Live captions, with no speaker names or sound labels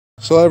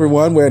So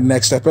everyone, we're at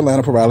Next Step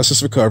Atlanta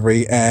Paralysis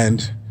Recovery,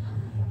 and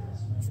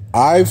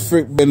I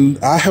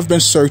have been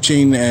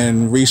searching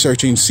and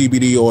researching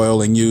CBD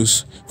oil and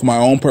use for my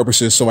own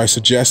purposes. So I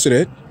suggested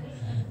it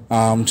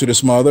to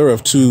this mother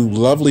of two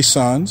lovely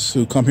sons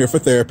who come here for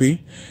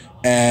therapy,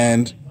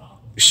 and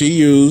she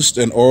used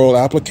an oral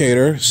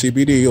applicator,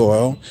 CBD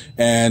oil,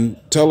 and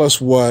tell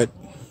us what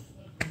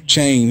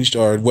changed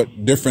or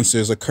what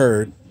differences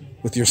occurred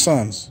with your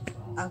sons.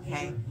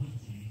 Okay,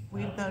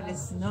 we've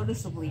noticed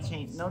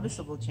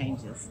noticeable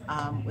changes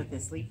with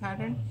his sleep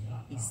pattern.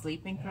 He's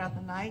sleeping throughout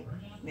the night,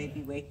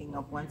 maybe waking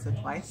up once or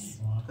twice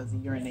because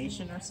of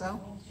urination or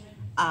so.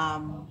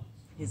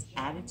 His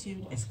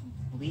attitude is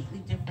completely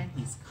different.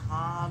 He's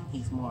calm,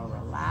 he's more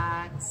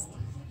relaxed.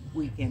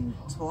 We can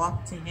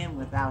talk to him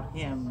without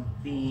him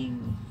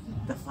being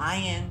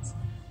defiant.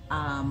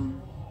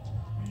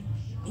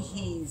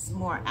 He's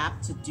more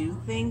apt to do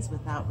things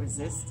without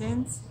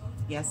resistance.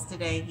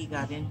 Yesterday he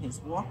got in his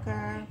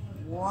walker,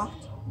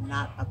 walked,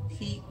 not a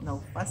peep,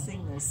 no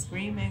fussing, no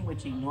screaming,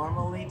 which he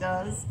normally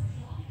does,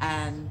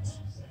 and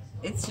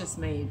it's just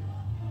made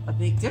a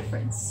big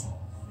difference.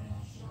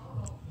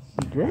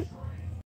 Great.